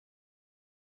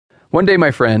One day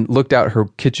my friend looked out her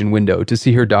kitchen window to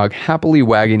see her dog happily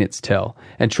wagging its tail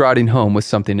and trotting home with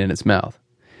something in its mouth.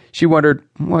 She wondered,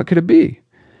 what could it be?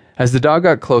 As the dog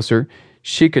got closer,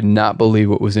 she could not believe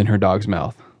what was in her dog's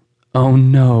mouth. "Oh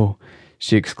no,"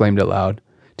 she exclaimed aloud.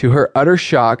 To her utter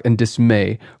shock and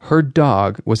dismay, her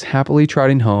dog was happily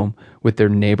trotting home with their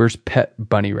neighbor's pet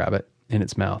bunny rabbit in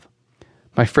its mouth.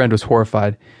 My friend was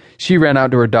horrified. She ran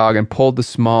out to her dog and pulled the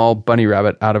small bunny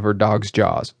rabbit out of her dog's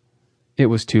jaws. It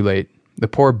was too late. The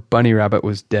poor bunny rabbit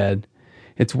was dead.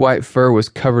 Its white fur was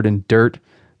covered in dirt,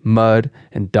 mud,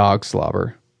 and dog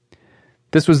slobber.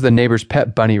 This was the neighbor's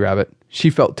pet bunny rabbit. She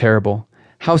felt terrible.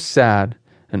 How sad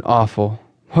and awful.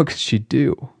 What could she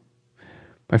do?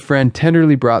 My friend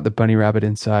tenderly brought the bunny rabbit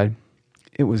inside.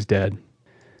 It was dead.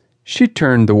 She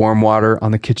turned the warm water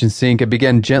on the kitchen sink and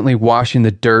began gently washing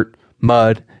the dirt,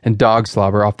 mud, and dog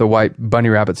slobber off the white bunny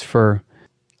rabbit's fur.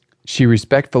 She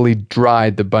respectfully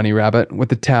dried the bunny rabbit with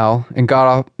the towel and got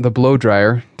out the blow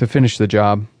dryer to finish the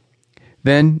job.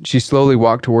 Then she slowly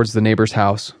walked towards the neighbor's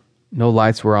house. No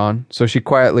lights were on, so she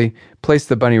quietly placed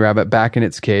the bunny rabbit back in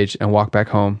its cage and walked back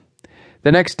home.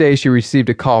 The next day she received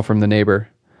a call from the neighbor.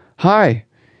 "Hi,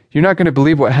 you're not going to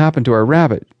believe what happened to our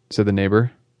rabbit," said the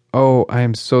neighbor. "Oh, I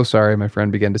am so sorry," my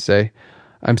friend began to say.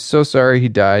 "I'm so sorry he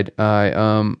died.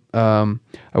 I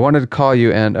wanted to call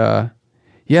you and,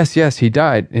 Yes, he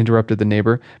died," interrupted the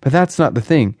neighbor. "But that's not the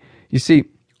thing. You see,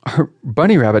 our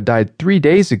bunny rabbit died 3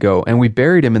 days ago, and we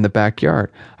buried him in the backyard.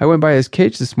 I went by his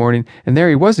cage this morning, and there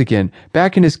he was again,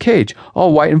 back in his cage,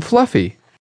 all white and fluffy."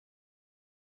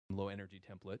 Low energy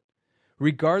template.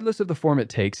 Regardless of the form it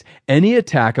takes, any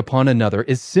attack upon another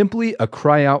is simply a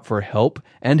cry out for help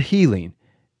and healing,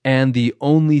 and the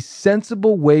only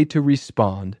sensible way to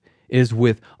respond is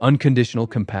with unconditional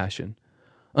compassion.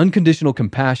 Unconditional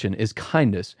compassion is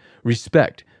kindness,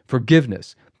 respect,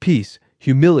 forgiveness, peace,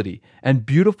 humility, and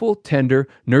beautiful, tender,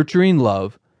 nurturing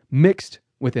love mixed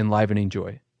with enlivening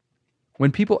joy.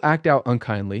 When people act out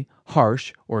unkindly,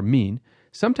 harsh, or mean,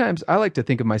 sometimes I like to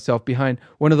think of myself behind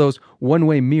one of those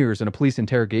one-way mirrors in a police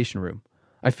interrogation room.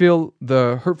 I feel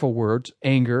the hurtful words,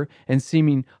 anger, and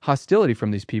seeming hostility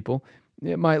from these people.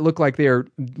 It might look like they are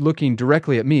looking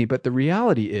directly at me, but the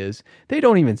reality is they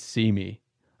don't even see me.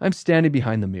 I'm standing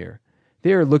behind the mirror.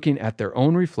 They are looking at their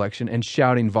own reflection and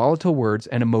shouting volatile words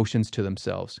and emotions to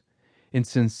themselves. In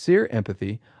sincere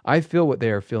empathy, I feel what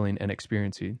they are feeling and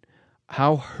experiencing.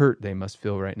 How hurt they must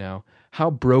feel right now.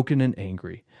 How broken and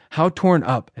angry. How torn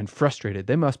up and frustrated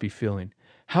they must be feeling.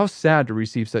 How sad to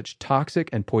receive such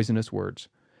toxic and poisonous words.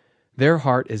 Their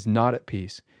heart is not at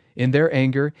peace. In their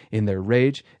anger, in their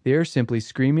rage, they are simply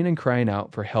screaming and crying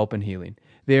out for help and healing.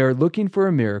 They are looking for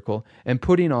a miracle and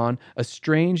putting on a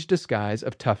strange disguise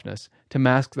of toughness to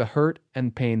mask the hurt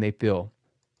and pain they feel.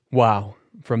 Wow.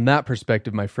 From that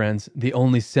perspective, my friends, the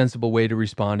only sensible way to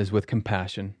respond is with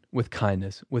compassion, with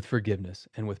kindness, with forgiveness,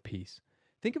 and with peace.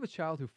 Think of a child who